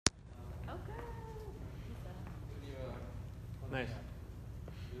Nice.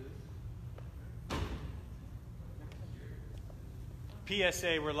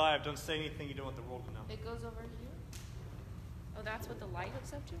 PSA, we're live. Don't say anything you don't want the world to know. It goes over here? Oh, that's what the light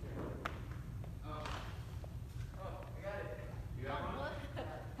hooks up to? I got it. You got one? What?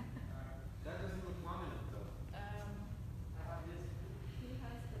 That doesn't look long enough though. I have this. He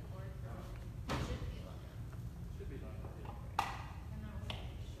has the cord from it. Should be long enough. Should be long enough. I'm not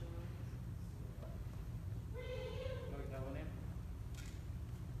really sure. Plug that one in.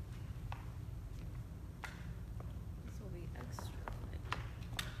 This will be extra lit.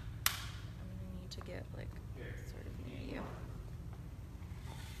 I'm gonna need to get like sort of near you.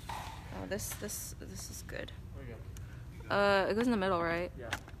 Oh, this is good. Where you go? It goes in the middle, right? Yeah.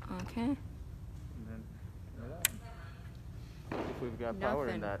 Okay. And then if we've got power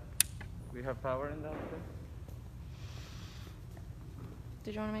in Nothing. that. We have power in that thing?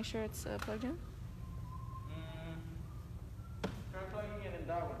 Did you want to make sure it's plugged in? Try plugging it in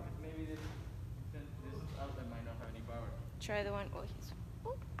that one, because maybe this outlet might not have any power. Try the one. Oh,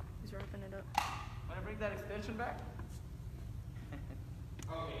 he's wrapping it up. Want to bring that extension back?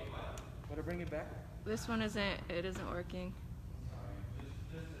 Okay, what? Want to bring it back? This one isn't working.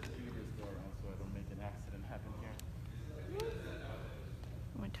 Just leave this door on so I don't make an accident happen here.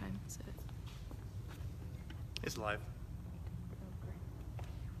 What time is it? It's live.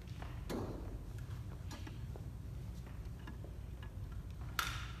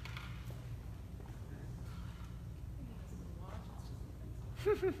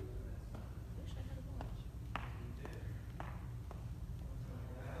 This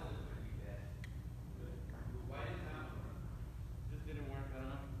didn't work, I don't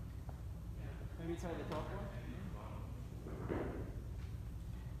know. Maybe try the top one?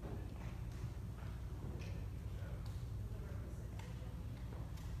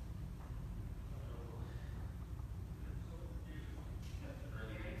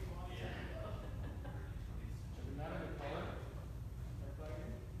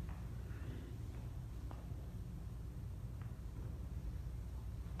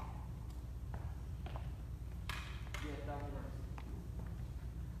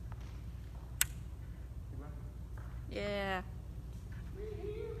 Yeah.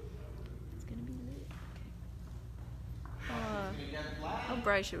 It's gonna be lit. How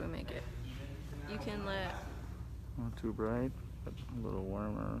bright should we make it? You can let. Not too bright, but a little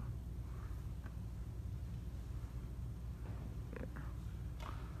warmer. Yeah.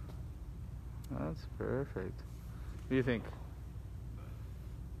 That's perfect. What do you think?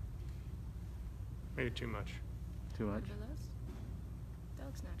 Maybe too much. Too much? Under this? That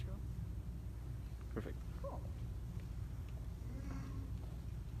looks natural. Perfect. Cool.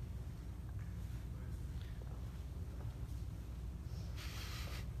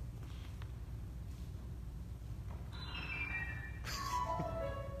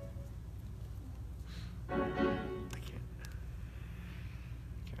 I can't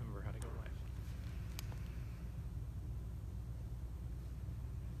remember how to go live.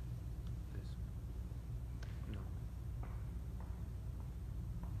 This. No.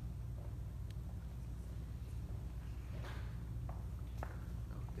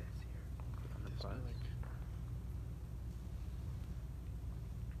 Oh, this here. Click on the This plus. one, like,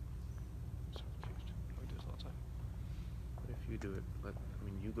 so confused. We do this all the time. What if you do it? I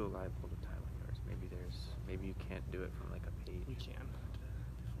mean, you go live all the time on yours. Maybe you can't do it from like a page. You can.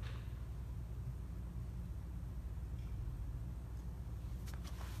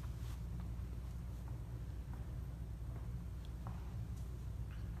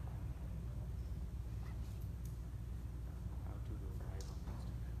 How to go live on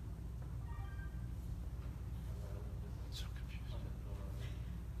Instagram. So confused.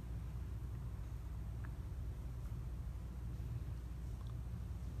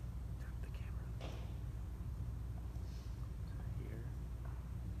 Tap the camera. To here.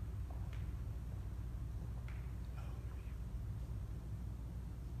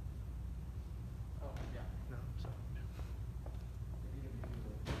 Oh, yeah. No, so. Tap the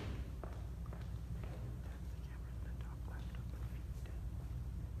camera in the top left of the feed.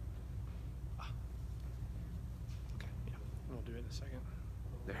 Okay, yeah. We'll do it in a second.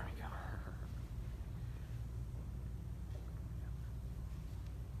 There we go.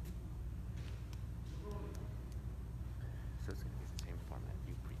 So it's gonna be the same format.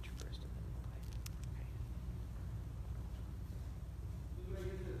 You preach first and then play. Okay.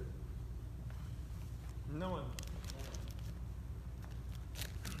 No one.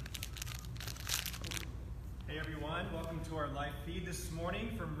 Hey everyone, welcome to our live feed this morning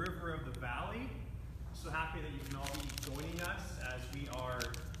from River of the Valley. So happy that you can all be joining us as we are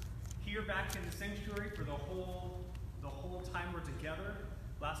here back in the sanctuary for the whole the whole time we're together.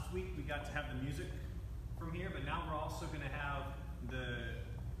 Last week we got to have the music from here, but now we're also going to have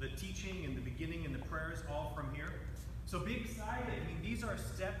the teaching and the beginning and the prayers all from here. So be excited. I mean, these are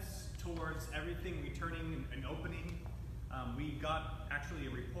steps towards everything returning and opening. We got actually a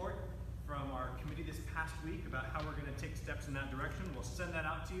report from our committee this past week about how we're going to take steps in that direction. We'll send that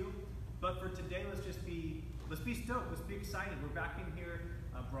out to you. But for today, let's be stoked. Let's be excited. We're back in here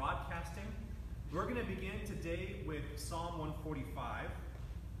broadcasting. We're going to begin today with Psalm 145.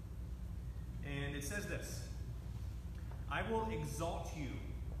 And it says this: I will exalt you,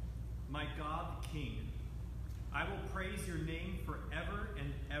 my God the King. I will praise your name forever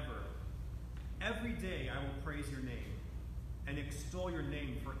and ever. Every day I will praise your name and extol your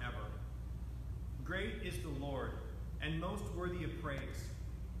name forever. Great is the Lord, and most worthy of praise.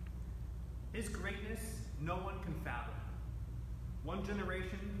 His greatness no one can fathom. One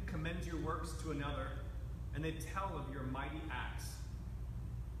generation commends your works to another, and they tell of your mighty acts.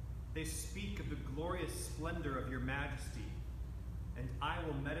 They speak of the glorious splendor of your majesty, and I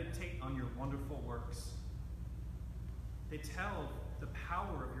will meditate on your wonderful works. They tell the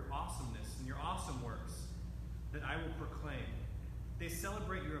power of your awesomeness and your awesome works that I will proclaim. They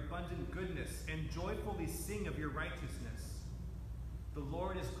celebrate your abundant goodness and joyfully sing of your righteousness. The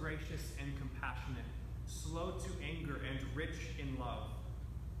Lord is gracious and compassionate, slow to anger and rich in love.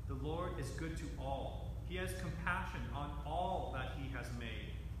 The Lord is good to all. He has compassion on all that he has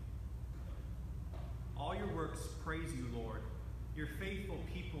made. All your works praise you, Lord. Your faithful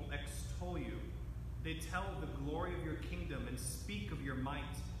people extol you. They tell of the glory of your kingdom and speak of your might,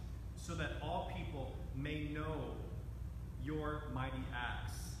 so that all people may know your mighty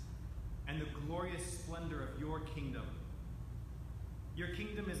acts and the glorious splendor of your kingdom. Your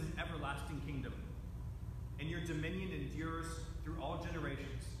kingdom is an everlasting kingdom, and your dominion endures through all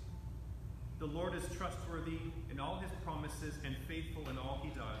generations. The Lord is trustworthy in all his promises and faithful in all he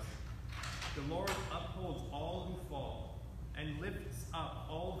does. The Lord upholds all who fall and lifts up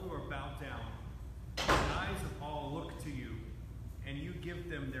all who are bowed down. The eyes of all look to you, and you give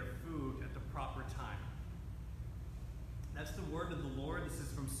them their food at the proper time. That's the word of the Lord. This is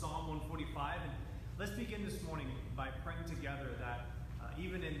from Psalm 145. And let's begin this morning by praying together that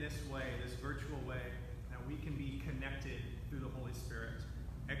even in this way, this virtual way, that we can be connected through the Holy Spirit,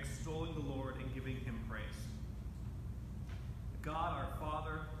 extolling the Lord and giving him praise. God, our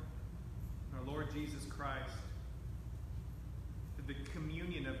Father, our Lord Jesus Christ, the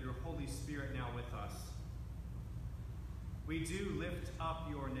communion of your Holy Spirit now with us, we do lift up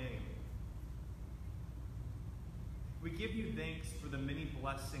your name. We give you thanks for the many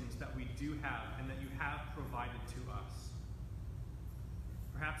blessings that we do have and that you have provided to us.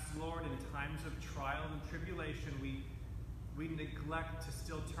 Perhaps, Lord, in times of trial and tribulation, we neglect to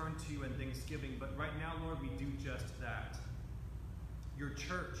still turn to you in thanksgiving, but right now, Lord, we do just that. Your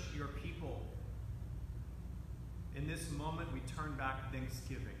church, your people, in this moment, we turn back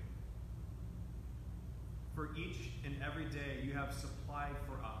thanksgiving. For each and every day, you have supplied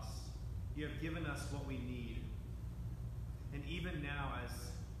for us. You have given us what we need. And even now,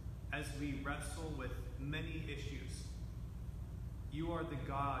 as we wrestle with many issues, you are the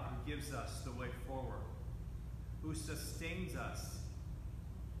God who gives us the way forward, who sustains us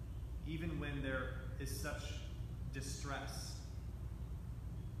even when there is such distress.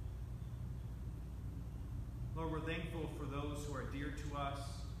 Lord, we're thankful for those who are dear to us.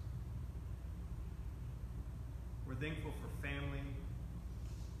 We're thankful for family.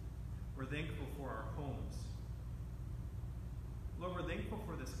 We're thankful for our homes. Lord, we're thankful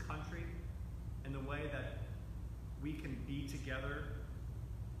for this country and the way that we can be together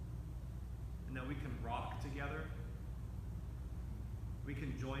and that we can rock together. We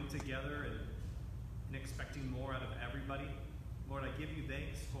can join together in expecting more out of everybody. Lord, I give you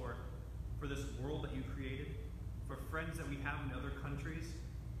thanks for this world that you created, for friends that we have in other countries,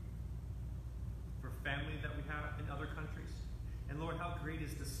 for family that we have in other countries. And Lord, how great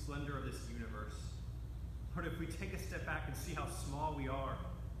is the splendor of this universe. Lord, if we take a step back and see how small we are,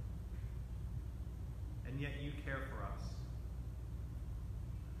 and yet you care for us.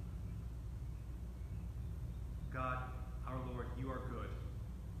 God, our Lord, you are good,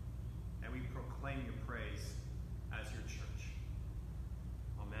 and we proclaim your praise as your church.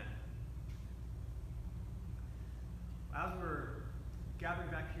 Amen. As we're gathering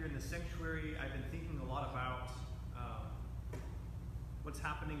back here in the sanctuary, I've been thinking a lot about what's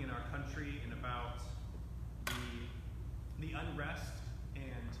happening in our country and about the unrest,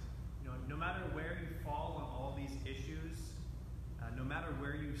 and no matter where you fall on all these issues, no matter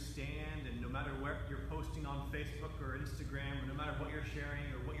where you stand, and no matter what you're posting on Facebook or Instagram, or no matter what you're sharing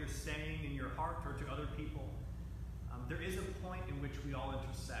or what you're saying in your heart or to other people, there is a point in which we all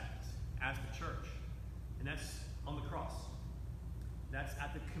intersect as the church, and that's on the cross. That's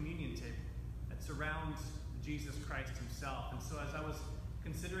at the communion table that surrounds Jesus Christ himself. And so as I was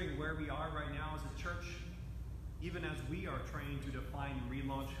considering where we are right now as a church, even as we are trying to define and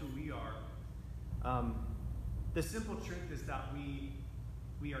relaunch who we are, the simple truth is that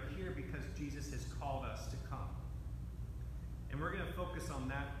we are here because Jesus has called us to come. And we're going to focus on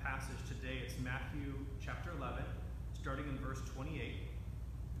that passage today. It's Matthew chapter 11, starting in verse 28.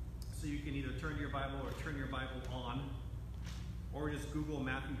 So you can either turn to your Bible or turn your Bible on, or just Google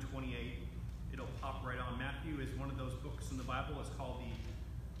Matthew 28. It'll pop right on. Matthew is one of those books in the Bible. It's called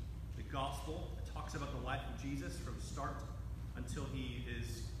the Gospel. It talks about the life of Jesus from start until he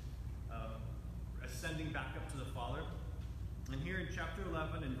is ascending back up to the Father. And here in chapter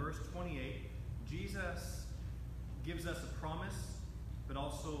 11 and verse 28, Jesus gives us a promise, but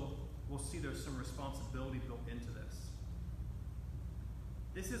also we'll see there's some responsibility built into this.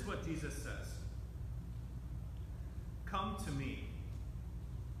 This is what Jesus says. Come to me,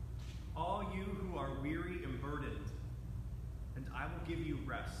 all you who are weary and burdened, and I will give you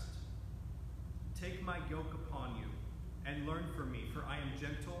rest. Take my yoke upon you and learn from me, for I am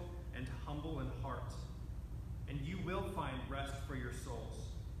gentle and humble in heart, and you will find rest for your souls.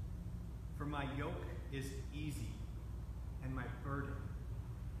 For my yoke is easy and my burden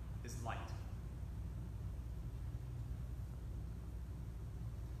is light.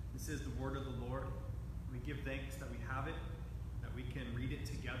 This is the word of the Lord. We give thanks that we have it, that we can read it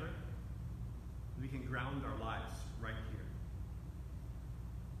together, we can ground our lives right here.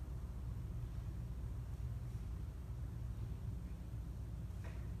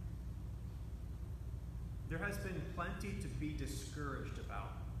 There has been plenty to be discouraged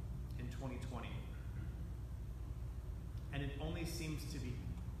about in 2020. And it only seems to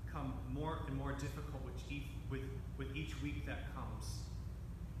become more and more difficult with each week that comes.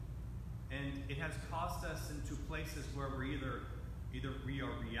 And it has caused us into places where we're either we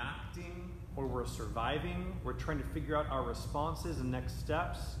are reacting or we're surviving. We're trying to figure out our responses and next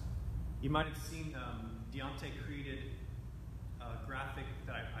steps. You might have seen Deontay created a graphic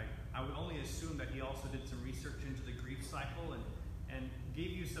that I would only assume that he also did some research into the grief cycle and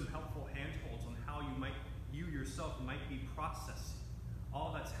gave you some helpful handholds on how you yourself might be processing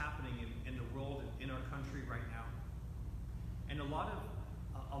all that's happening in the world and in our country right now. And a lot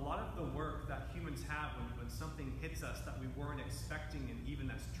of the work that humans have when something hits us that we weren't expecting, and even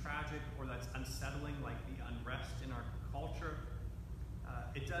that's tragic or that's unsettling, like the unrest in our culture,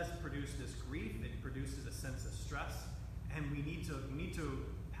 it does produce this grief. It produces a sense of stress, and we need to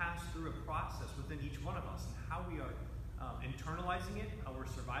pass through a process within each one of us and how we are internalizing it, how we're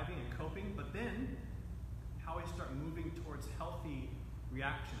surviving and coping, but then how we start moving towards healthy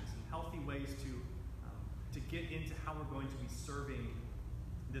reactions and healthy ways to get into how we're going to be serving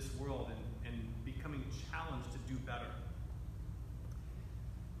this world and becoming challenged to do better.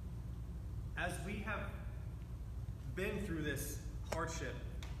 As we have been through this hardship,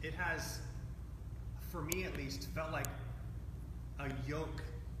 it has, for me at least, felt like a yoke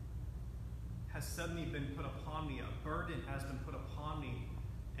has suddenly been put upon me, a burden has been put upon me,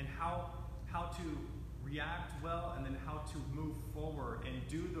 and how to react well and then how to move forward and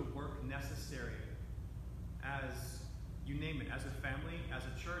do the work necessary as, you name it, as a family, as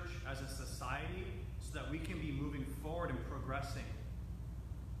a church, as a society, so that we can be moving forward and progressing.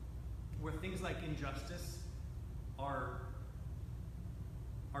 Where things like injustice are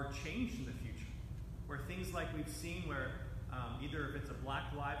changed in the future. Where things like we've seen where either if it's a Black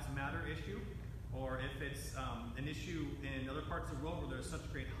Lives Matter issue, or if it's an issue in other parts of the world where there's such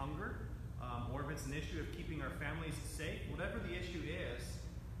great hunger, or if it's an issue of keeping our families safe, whatever the issue is,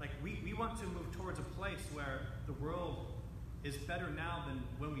 like we want to move towards a place where the world is better now than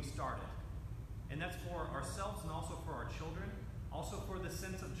when we started. And that's for ourselves and also for our children, also for the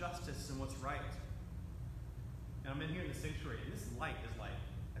sense of justice and what's right. And I'm in here in the sanctuary, and this light is like,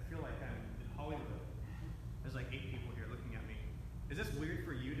 I feel like I'm in Hollywood. There's like 8 people here looking at me. Is this weird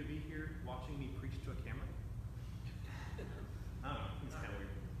for you to be here watching me preach to a camera? I don't know, it's kind of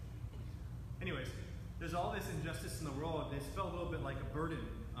weird. Anyways, there's all this injustice in the world, and it's felt a little bit like a burden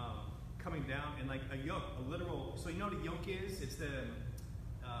coming down, and like a yoke, a literal. So you know what a yoke is? It's there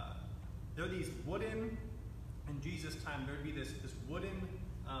are these wooden, in Jesus' time, there'd be this wooden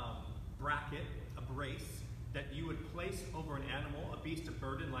bracket, a brace, that you would place over an animal, a beast of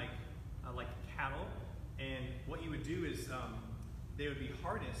burden like cattle, and what you would do is they would be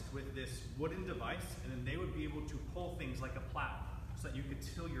harnessed with this wooden device, and then they would be able to pull things like a plow so that you could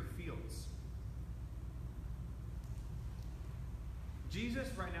till your fields. Jesus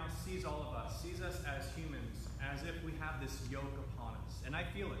right now sees all of us, sees us as humans, as if we have this yoke upon us. And I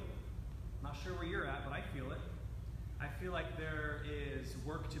feel it. Not sure where you're at, but I feel it. I feel like there is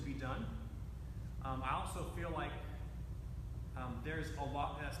work to be done. I also feel like there's a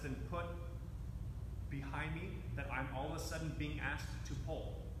lot that's been put behind me that I'm all of a sudden being asked to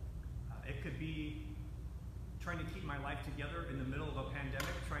pull. It could be trying to keep my life together in the middle of a pandemic,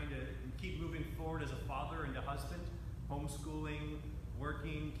 trying to keep moving forward as a father and a husband, homeschooling,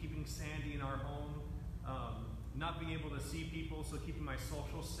 working, keeping Sandy in our home, not being able to see people, so keeping my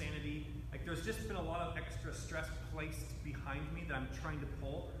social sanity. Like, there's just been a lot of extra stress placed behind me that I'm trying to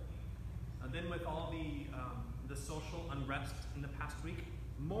pull. Then with all the social unrest in the past week,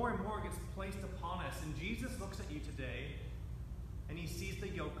 more and more gets placed upon us. And Jesus looks at you today, and he sees the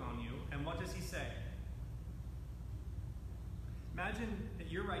yoke on you, and what does he say? Imagine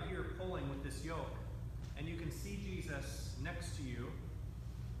that you're right here pulling with this yoke, and you can see Jesus next to you,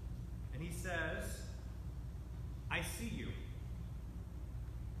 and he says, I see you.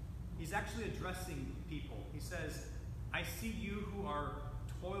 He's actually addressing people. He says, I see you who are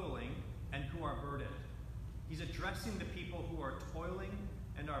toiling and who are burdened. He's addressing the people who are toiling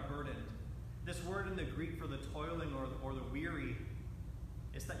and are burdened. This word in the Greek for the toiling or the weary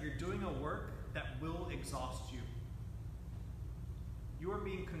is that you're doing a work that will exhaust you. You are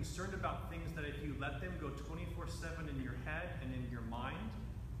being concerned about things that if you let them go 24/7 in your head and in your mind,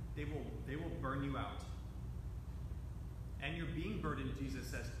 they will burn you out. And you're being burdened, Jesus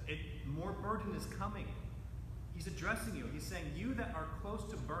says. More burden is coming. He's addressing you. He's saying, you that are close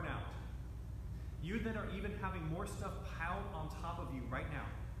to burnout, you that are even having more stuff piled on top of you right now,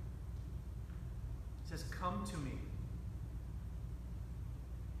 he says, come to me.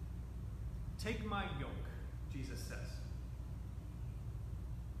 Take my yoke, Jesus says.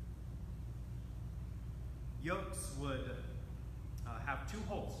 Yokes would have two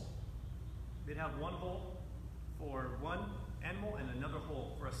holes. They'd have one hole for one animal and another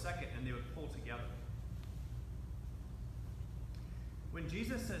hole for a second, and they would pull together. When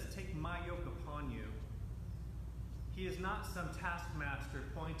Jesus says, take my yoke upon you, he is not some taskmaster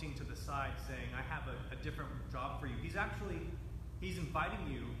pointing to the side saying, I have a different job for you. He's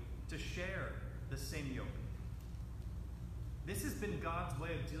inviting you to share the same yoke. This has been God's way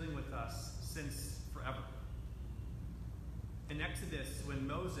of dealing with us since forever. In Exodus, when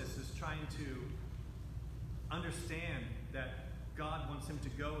Moses is trying to understand that God wants him to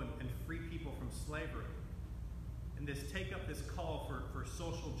go and free people from slavery, and take up this call for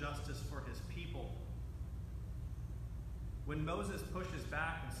social justice for his people, when Moses pushes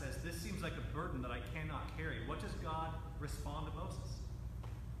back and says, this seems like a burden that I cannot carry, what does God respond to Moses?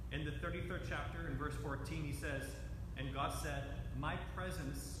 In the 33rd chapter, in verse 14, he says, and God said, my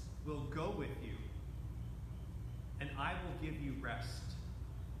presence will go with you, and I will give you rest.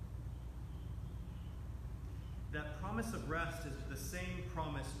 That promise of rest is the same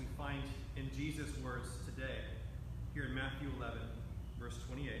promise we find in Jesus' words today, here in Matthew 11, verse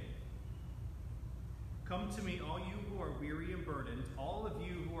 28. Come to me, all you who are weary and burdened, all of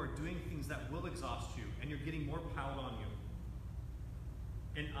you who are doing things that will exhaust you, and you're getting more piled on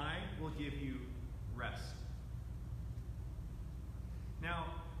you, and I will give you rest. Now,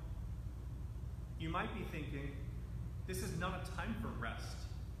 you might be thinking, this is not a time for rest.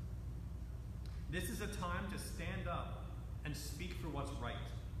 This is a time to stand up and speak for what's right.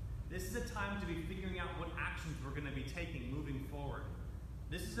 This is a time to be figuring out what actions we're going to be taking moving forward.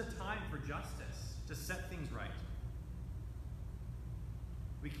 This is a time for justice, to set things right.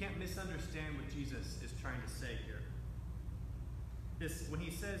 We can't misunderstand what Jesus is trying to say here. When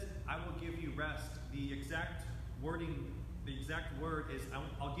he says, I will give you rest, the exact word is,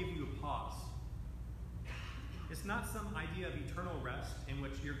 I'll give you a pause. It's not some idea of eternal rest in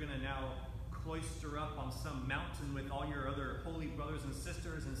which you're going to now cloister up on some mountain with all your other holy brothers and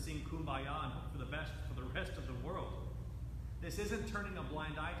sisters and sing kumbaya and hope for the best for the rest of the world. This isn't turning a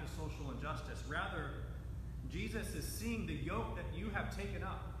blind eye to social injustice. Rather, Jesus is seeing the yoke that you have taken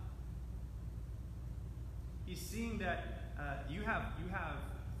up. He's seeing that you have,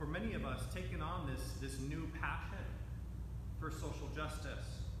 for many of us, taken on this new passion for social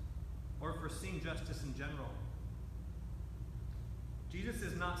justice or for seeing justice in general. Jesus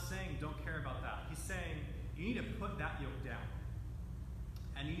is not saying don't care about that. He's saying you need to put that yoke down.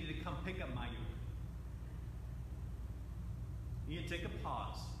 And you need to come pick up my yoke. You need to take a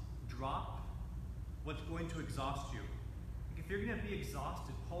pause. Drop what's going to exhaust you. If you're going to be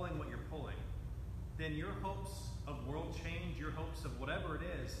exhausted pulling what you're pulling, then your hopes of world change, your hopes of whatever it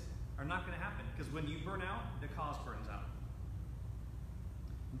is, are not going to happen. Because when you burn out, the cause burns out.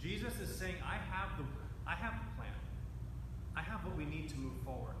 Jesus is saying, I have the plan. I have what we need to move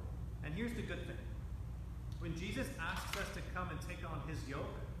forward. And here's the good thing. When Jesus asks us to come and take on his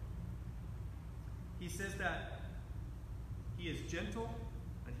yoke, he says that he is gentle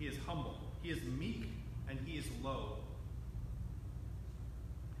and he is humble. He is meek and he is low.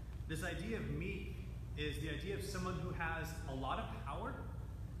 This idea of meek is the idea of someone who has a lot of power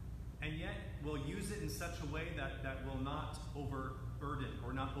and yet will use it in such a way that will not overburden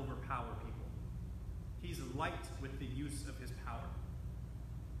or not overpower people. He's light with the use of his power.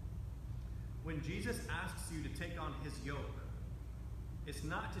 When Jesus asks you to take on his yoke, it's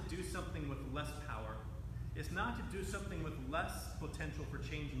not to do something with less power. It's not to do something with less potential for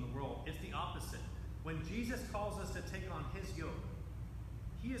change in the world. It's the opposite. When Jesus calls us to take on his yoke,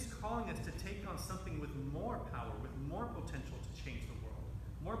 he is calling us to take on something with more power, with more potential to change the world,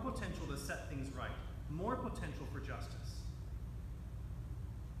 more potential to set things right, more potential for justice.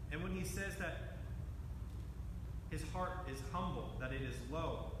 And when he says that his heart is humble, that it is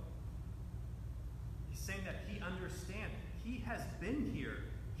low, he's saying that he understands. He has been here.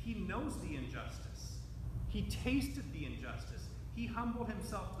 He knows the injustice. He tasted the injustice. He humbled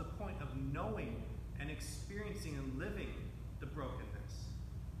himself to the point of knowing and experiencing and living the brokenness.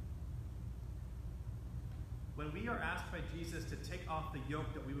 When we are asked by Jesus to take off the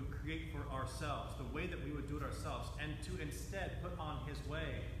yoke that we would create for ourselves, the way that we would do it ourselves, and to instead put on his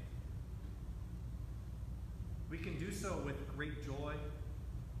way, we can do so with great joy,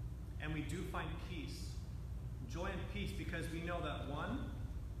 and we do find peace. Joy and peace because we know that one,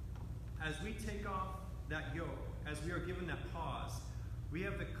 as we take off that yoke, as we are given that pause, we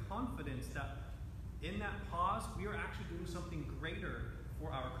have the confidence that in that pause, we are actually doing something greater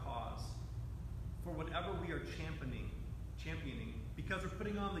for our cause, for whatever we are championing, because we're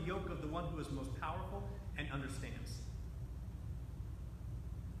putting on the yoke of the one who is most powerful and understands.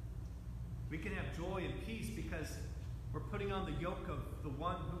 We can have joy and peace because we're putting on the yoke of the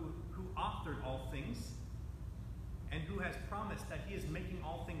one who authored all things and who has promised that he is making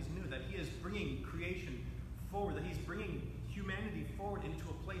all things new, that he is bringing creation forward, that he's bringing humanity forward into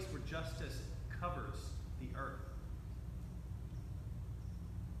a place where justice covers the earth.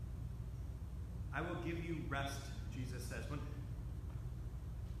 I will give you rest, Jesus says. When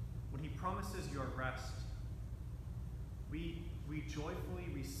he promises your rest, we joyfully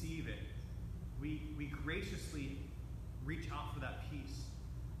receive it. We graciously reach out for that peace.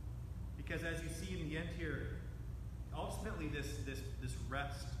 Because as you see in the end here, ultimately this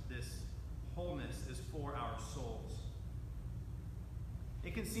rest, this wholeness is for our souls.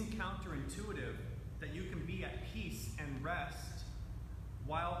 It can seem counterintuitive that you can be at peace and rest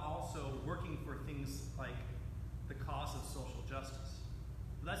while also working for things like the cause of social justice.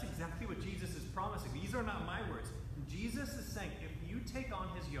 But that's exactly what Jesus is promising. These are not my words. Jesus is saying, if you take on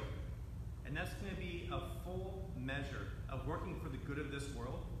his yoke, and that's going to be a full measure of working for the good of this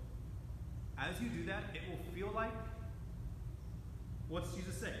world, as you do that, it will feel like, what's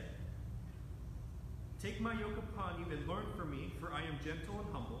Jesus say? Take my yoke upon you and learn from me, for I am gentle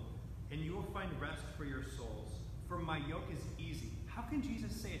and humble, and you will find rest for your souls. For my yoke is easy. How can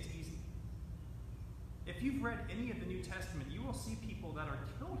Jesus say it's easy? If you've read any of the New Testament, you will see people that are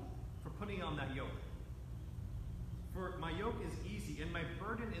killed for putting on that yoke. For my yoke is easy and my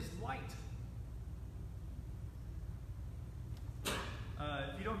burden is light.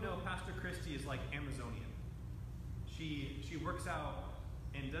 If you don't know, Pastor Christy is like Amazonian. She works out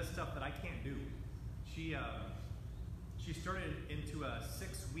and does stuff that I can't do. She started into a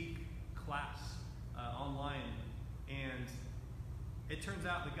 6-week class online, and it turns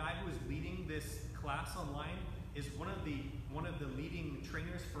out the guy who is leading this class online is one of the leading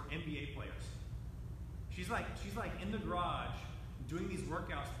trainers for NBA players. She's like in the garage doing these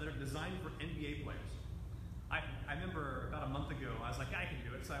workouts that are designed for NBA players. I remember about a month ago, I was like, I can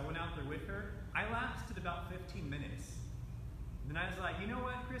do it. So I went out there with her. I lasted about 15 minutes. Then I was like, you know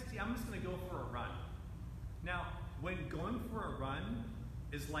what, Christy, I'm just going to go for a run. Now, when going for a run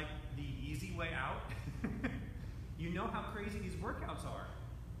is like the easy way out, you know how crazy these workouts are.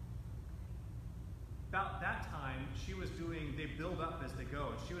 About that time, she was doing, they build up as they go.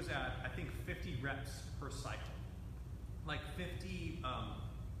 She was at, I think, 50 reps per cycle. Like 50 of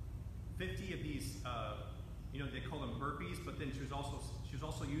these, they call them burpees, but then she was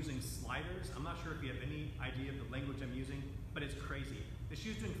also using sliders. I'm not sure if you have any idea of the language I'm using, but it's crazy. She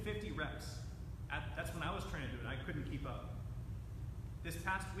was doing 50 reps. That's when I was trying to do it. I couldn't keep up. This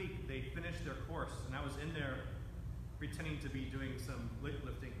past week, they finished their course, and I was in there pretending to be doing some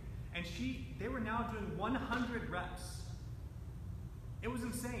lifting. And they were now doing 100 reps. It was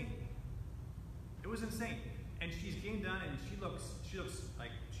insane. It was insane. And she's getting done, and she looks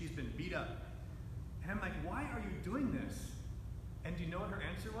like she's been beat up. And I'm like, why are you doing this? And do you know what her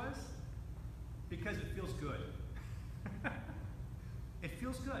answer was? Because it feels good. It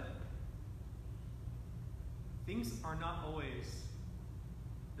feels good. Things are not always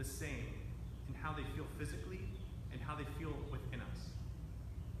the same in how they feel physically and how they feel within us.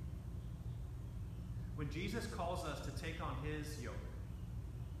 When Jesus calls us to take on his yoke,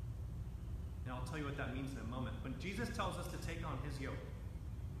 and I'll tell you what that means in a moment. When Jesus tells us to take on his yoke,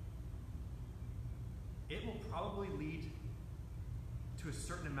 it will probably lead to a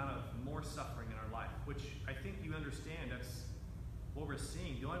certain amount of more suffering in our life, which I think you understand. That's what we're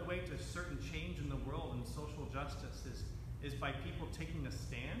seeing. The only way to a certain change in the world and social justice is by people taking a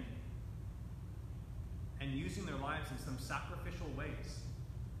stand and using their lives in some sacrificial ways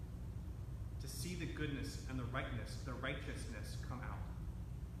to see the goodness and the righteousness come out.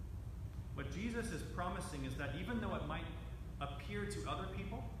 What Jesus is promising is that even though it might appear to other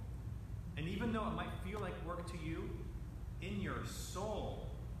people, and even though it might feel like work to you, in your soul,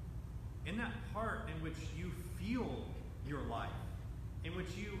 in that part in which you feel your life, in which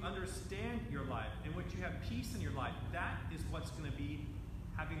you understand your life, in which you have peace in your life, that is what's going to be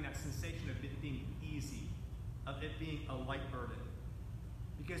having that sensation of it being easy, of it being a light burden.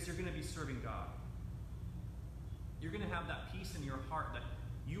 Because you're going to be serving God. You're going to have that peace in your heart that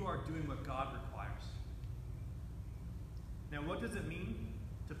you are doing what God requires. Now, what does it mean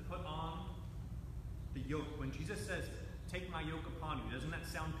to put on the yoke? When Jesus says, take my yoke upon you, doesn't that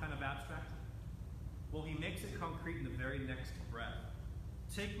sound kind of abstract? Well, he makes it concrete in the very next breath.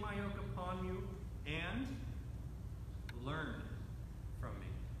 Take my yoke upon you and learn from me.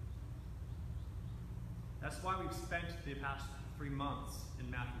 That's why we've spent the past 3 months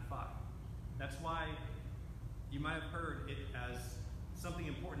in Matthew 5. That's why you might have heard it as something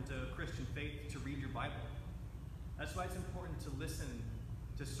important to Christian faith to read your Bible. That's why it's important to listen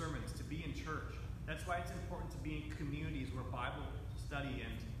to sermons, to be in church. That's why it's important to be in communities where Bible study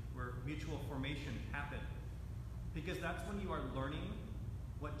and where mutual formation happen. Because that's when you are learning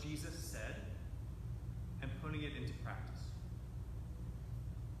what Jesus said and putting it into practice.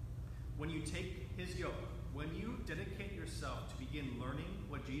 When you take his yoke, when you dedicate yourself to begin learning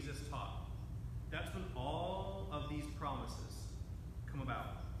what Jesus taught, that's when all of these promises come about.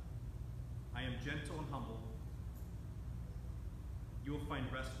 I am gentle and humble. You will find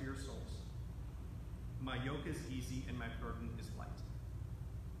rest for your souls. My yoke is easy and my burden is light.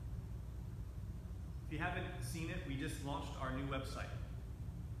 If you haven't seen it, we just launched our new website.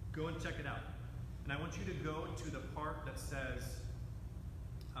 Go and check it out. And I want you to go to the part that says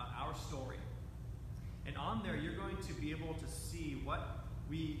our story. And on there, you're going to be able to see what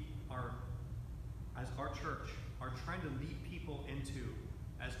we are, as our church, are trying to lead people into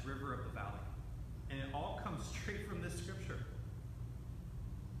as River of the Valley. And it all comes straight from this scripture.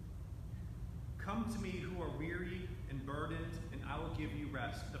 Come to me who are weary and burdened, and I will give you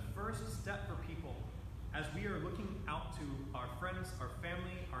rest. The first step for people, as we are looking out to our friends, our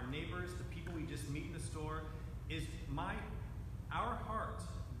family, our neighbors, the people we just meet in the store, is our heart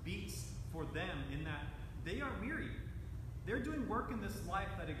beats for them in that they are weary. They're doing work in this life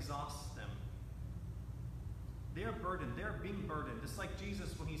that exhausts them. They are burdened. They are being burdened. Just like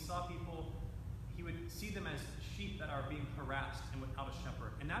Jesus, when he saw people, he would see them as sheep that are being harassed and without a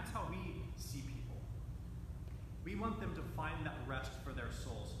shepherd. And that's how we see people. We want them to find that rest for their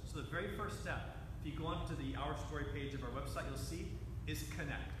souls. So the very first step, if you go onto the Our Story page of our website, you'll see, is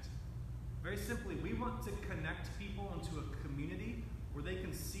connect. Very simply, we want to connect people into a community where they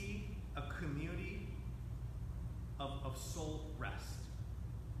can see a community of soul rest.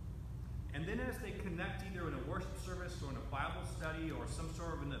 And then as they connect either in a worship service or in a Bible study or some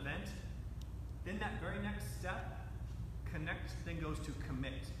sort of an event, then that very next step, connect, then goes to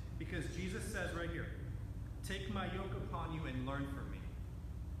commit. Because Jesus says right here, take my yoke upon you and learn from me.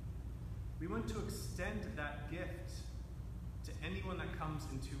 We want to extend that gift to anyone that comes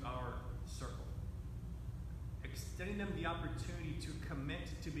into our circle. Extending them the opportunity to commit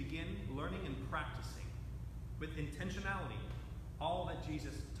to begin learning and practicing with intentionality all that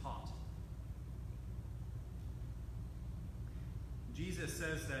Jesus taught. Jesus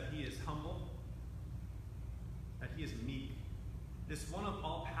says that he is humble, that he is meek. This one of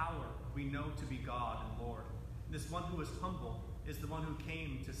all power we know to be God and Lord. This one who is humble is the one who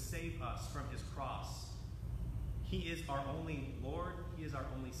came to save us from his cross. He is our only Lord. He is our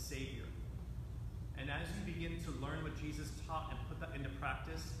only Savior. And as you begin to learn what Jesus taught and put that into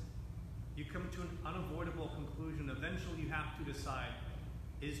practice, you come to an unavoidable conclusion. Eventually you have to decide,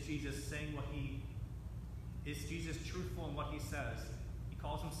 is Jesus saying is Jesus truthful in what he says? He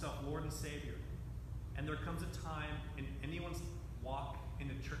calls himself Lord and Savior. And there comes a time in anyone's walk in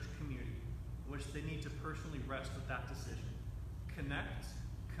a church community in which they need to personally rest with that decision. connect,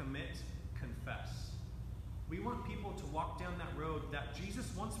 commit, confess. We want people to walk down that road that Jesus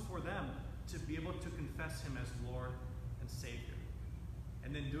wants for them to be able to confess him as Lord and Savior.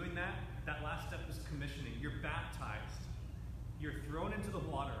 And then doing that, that last step is commissioning. You're baptized. You're thrown into the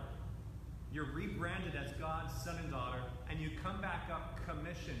water. You're rebranded as God's son and daughter. And you come back up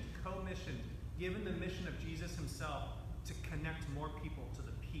commissioned, co-missioned, given the mission of Jesus himself to connect more people to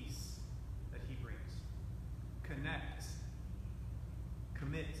the peace that he brings. Connect,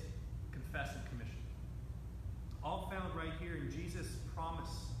 commit, confess, and commission. All found right here in Jesus' promise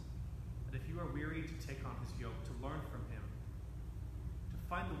that if you are weary, to take on his yoke, to learn from him, to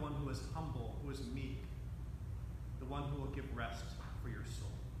find the one who is humble, who is meek, the one who will give rest for your soul.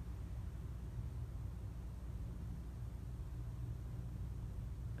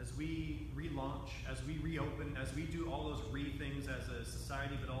 As we relaunch, as we reopen, as we do all those things as a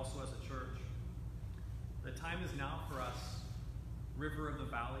society, but also as a church, the time is now for us, River of the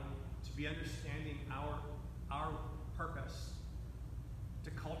Valley, to be understanding our purpose,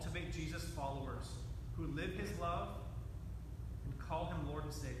 to cultivate Jesus' followers who live his love and call him Lord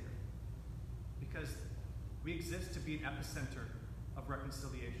and Savior. Because we exist to be an epicenter of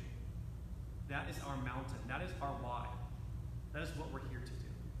reconciliation. That is our mountain. That is our why. That is what we're here to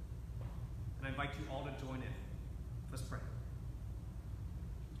do. And I invite you all to join in. Let's pray.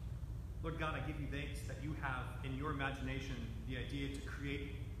 Lord God, I give you thanks that you have in your imagination the idea to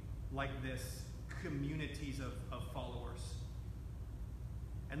create like this communities of followers.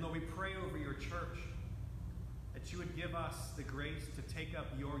 And Lord, we pray over your church that you would give us the grace to take up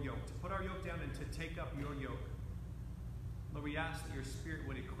your yoke, to put our yoke down and to take up your yoke. Lord, we ask that your Spirit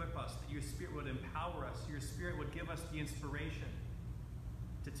would equip us, that your Spirit would empower us, your Spirit would give us the inspiration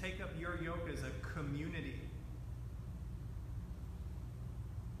to take up your yoke as a community.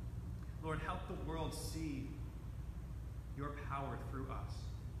 Lord, help the world see your power through us.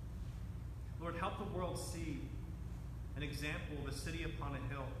 Lord, help the world see an example of a city upon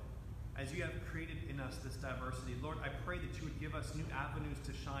a hill as you have created in us this diversity. Lord, I pray that you would give us new avenues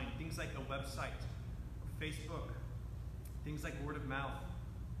to shine, things like a website, or Facebook, things like word of mouth,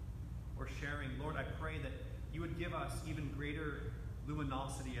 or sharing. Lord, I pray that you would give us even greater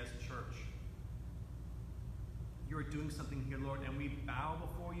luminosity as a church. You are doing something here, Lord, and we bow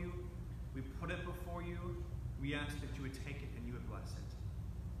before you. We put it before you. We ask that you would take it and you would bless it.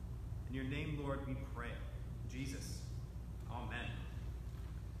 In your name, Lord, we pray. Jesus. Amen.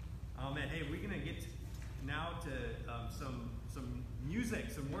 Amen. Hey, we're going to get now to some music,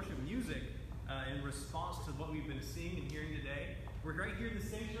 some worship music in response to what we've been seeing and hearing today. We're right here in the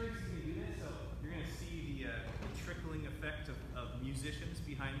sanctuary, so we do this, so you're going to see the trickling effect of musicians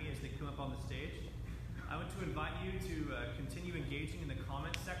behind me as they come up on the stage. I want to invite you to continue engaging in the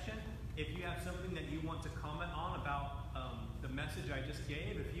comments section. If you have something that you want to comment on about the message I just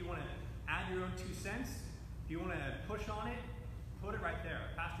gave, if you want to add your own 2 cents, if you want to push on it, put it right there.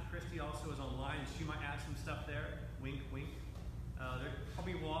 Pastor Christy also is online. She might add some stuff there. Wink, wink. There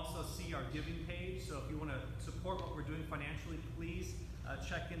probably will also see our giving page. So if you want to support what we're doing financially, please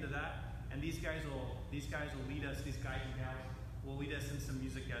check into that. And these guys will lead us. These guys and gals will lead us in some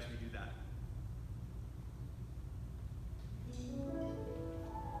music as we do that.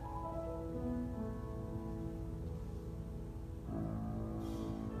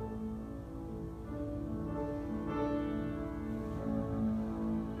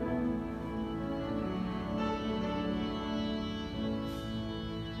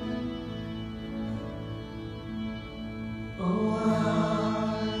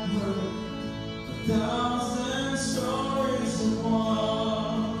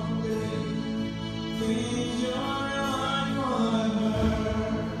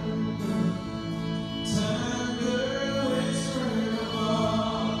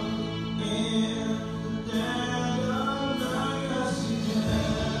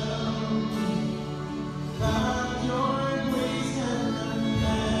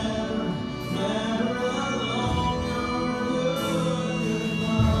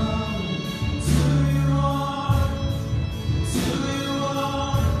 To you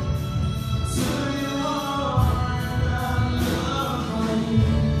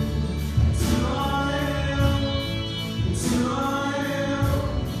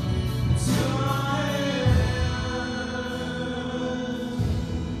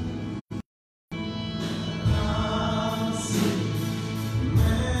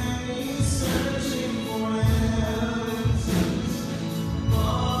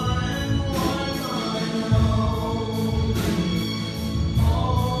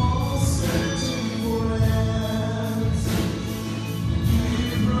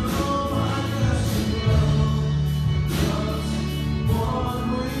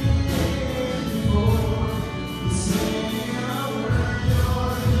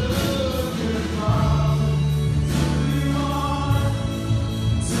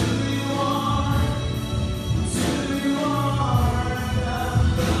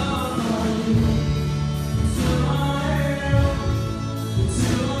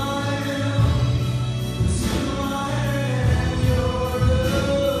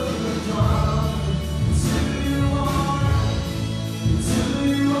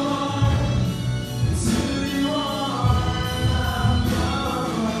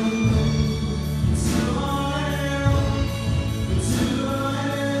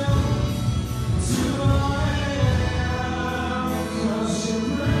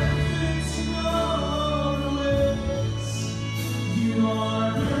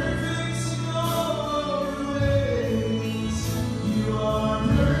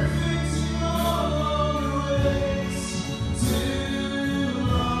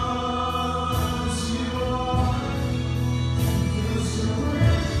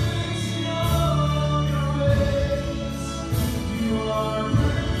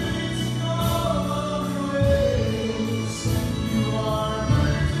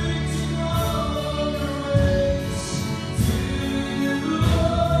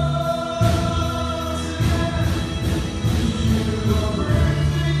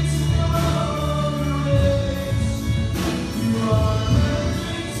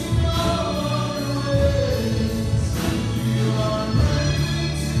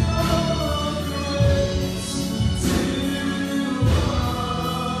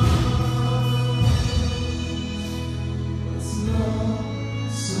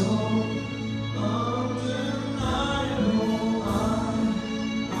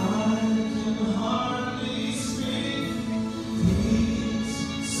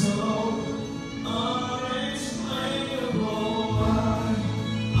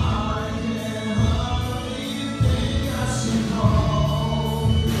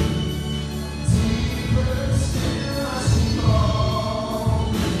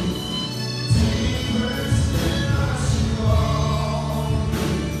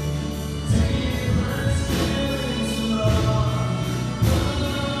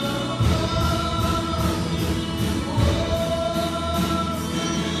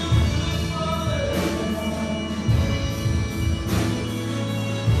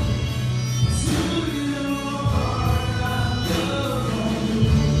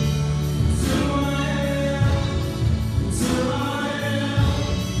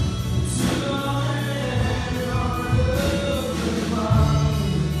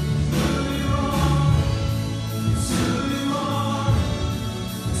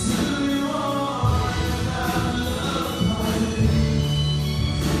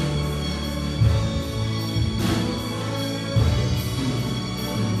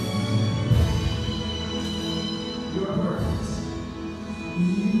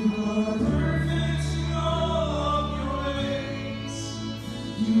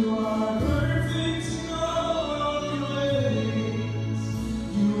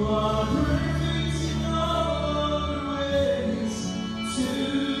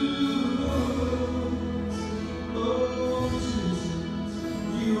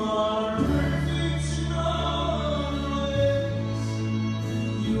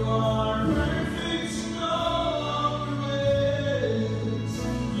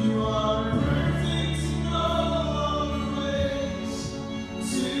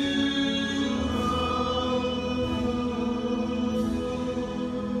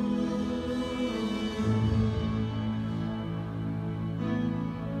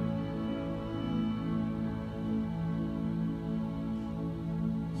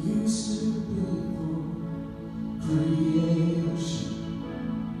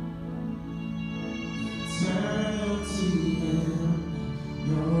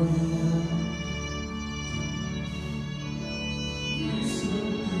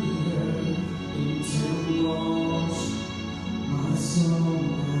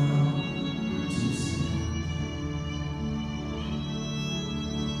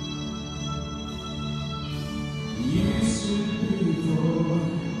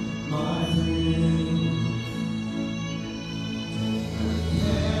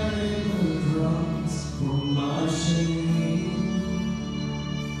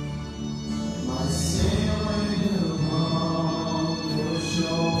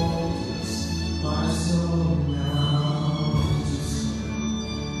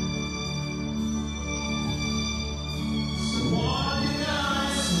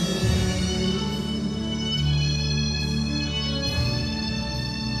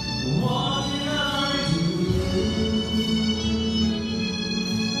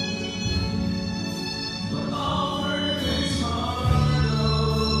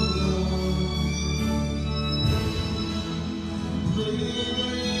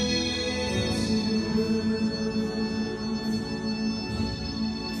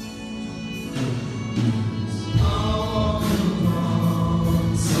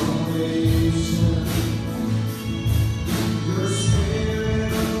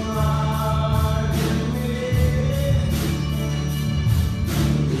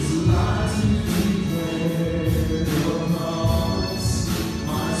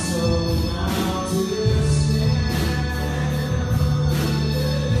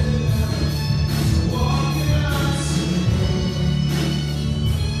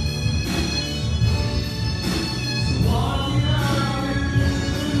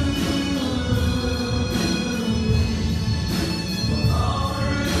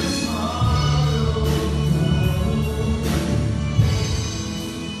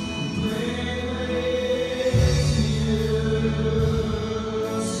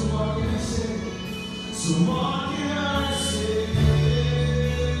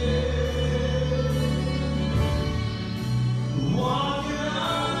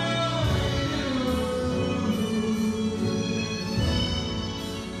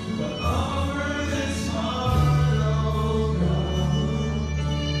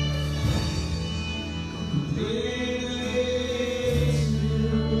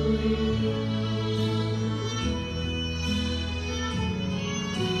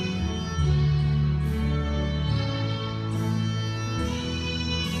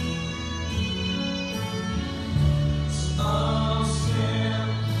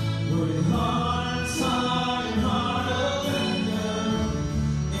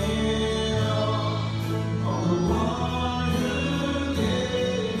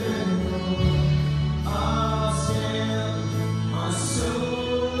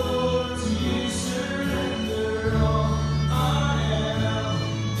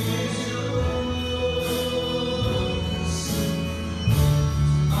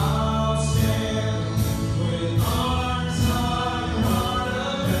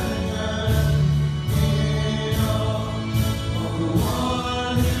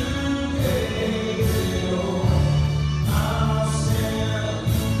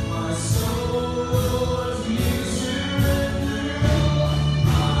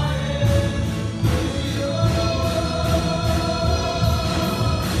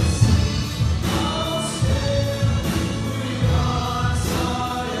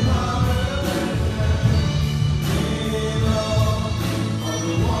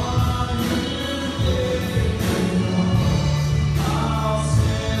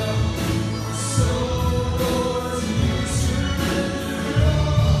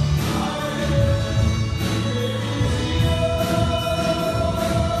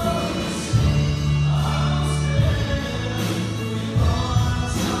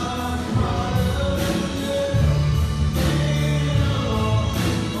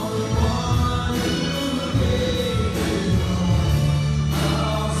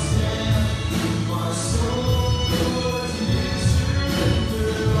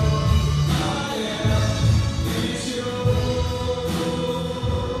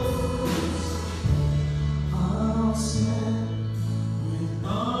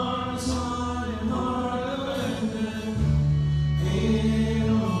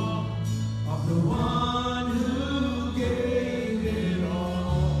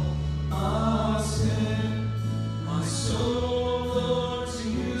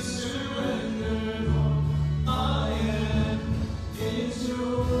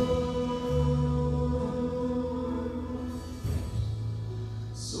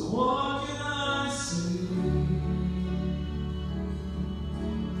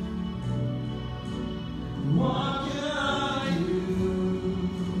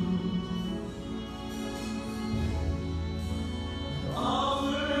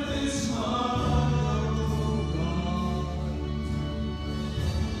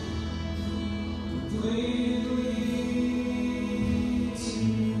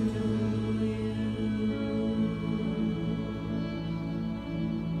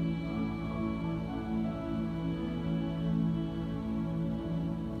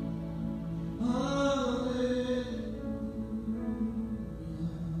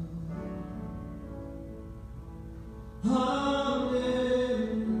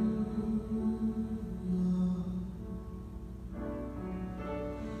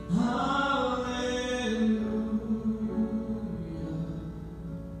Love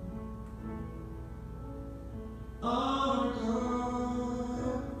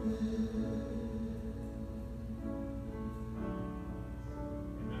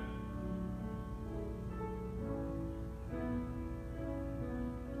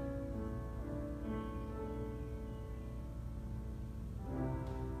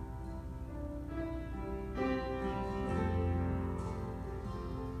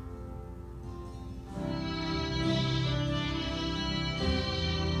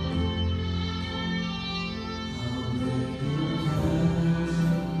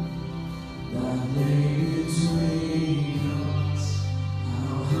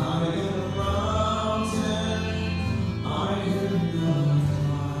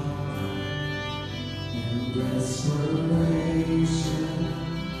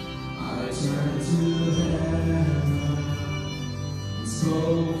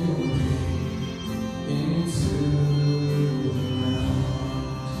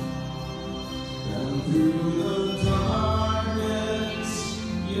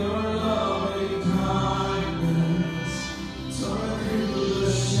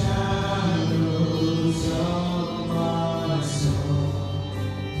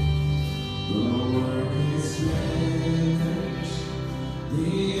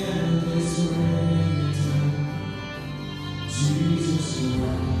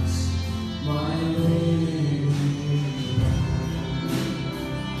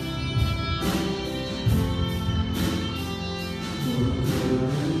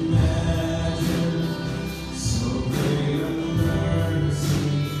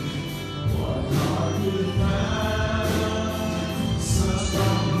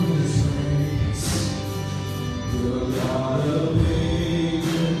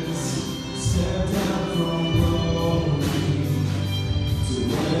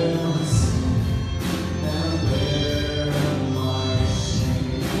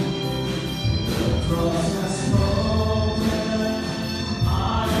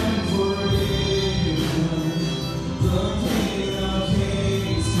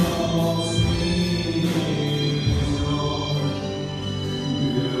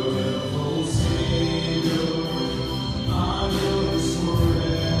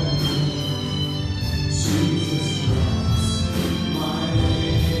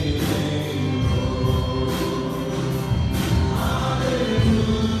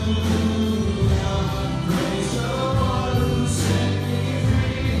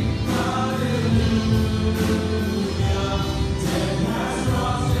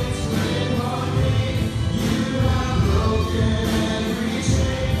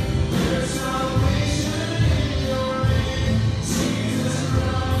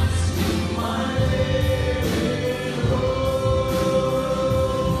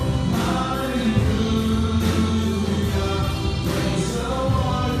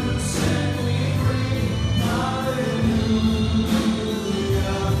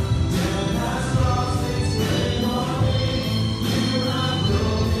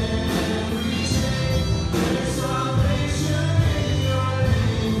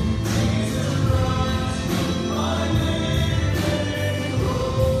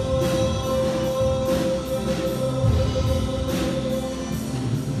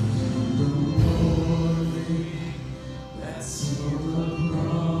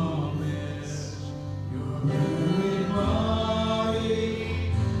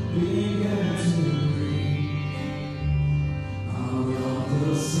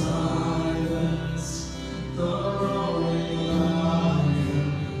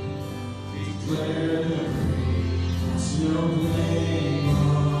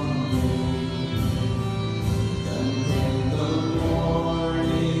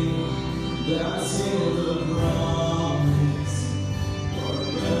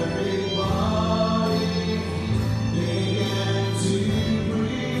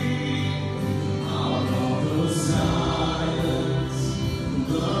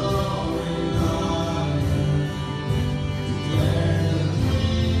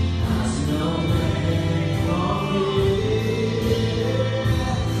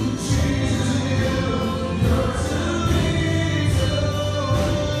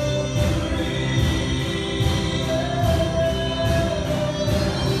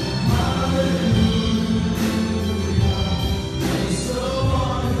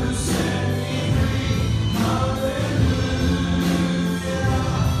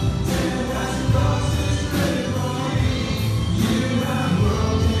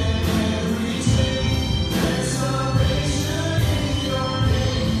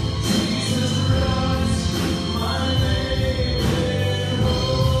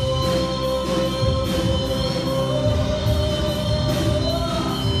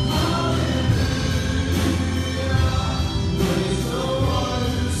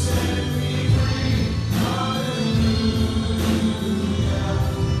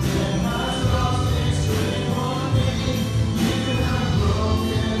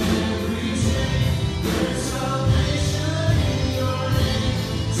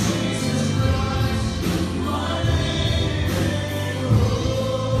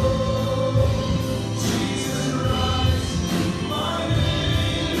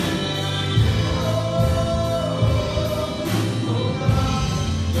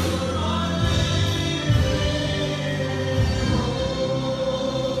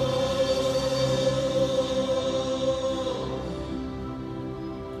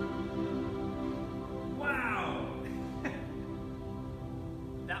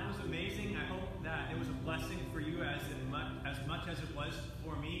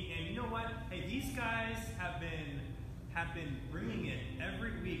me. And you know what? Hey, these guys have been bringing it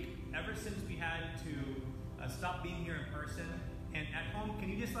every week ever since we had to stop being here in person. And at home, can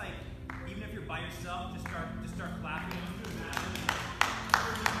you just like, even if you're by yourself, just start clapping.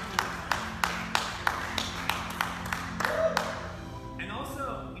 And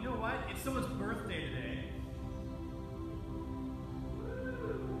also, you know what? It's someone's birthday today.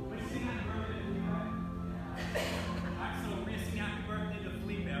 We're gonna sing happy birthday to Felipe. Alright, so we're gonna sing happy birthday to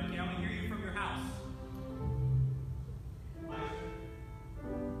Felipe, okay? I'm gonna hear you from your house.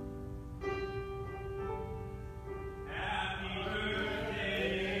 Happy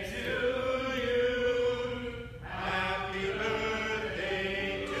birthday to you. Happy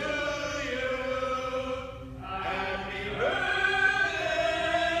birthday to you. Happy birthday,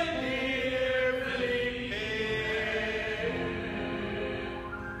 dear Felipe.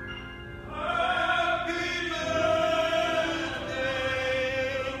 Happy birthday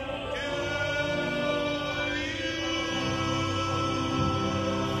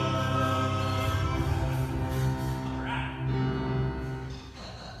All right.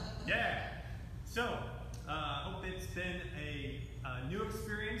 Yeah. So, hope it's been a new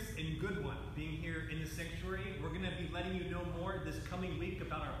experience and good one being here in the sanctuary. We're going to be letting you know more this coming week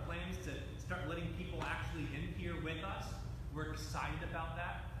about our plans to start letting people actually in here with us. We're excited about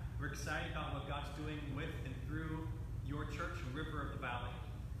that. We're excited about what God's doing with and through your church, River of the Valley.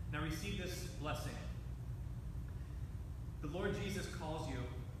 Now receive this blessing. The Lord Jesus calls you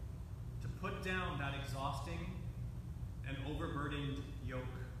to put down that exhausting and overburdened yoke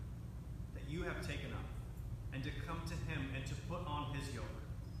that you have taken up, and to come to him and to put on his yoke.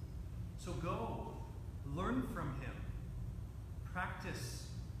 So go, learn from him, practice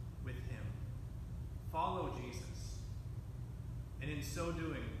with him, follow Jesus, and in so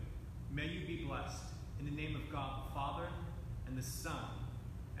doing, may you be blessed in the name of God the Father, and the Son,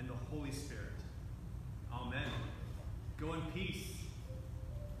 and the Holy Spirit. Amen. Go in peace.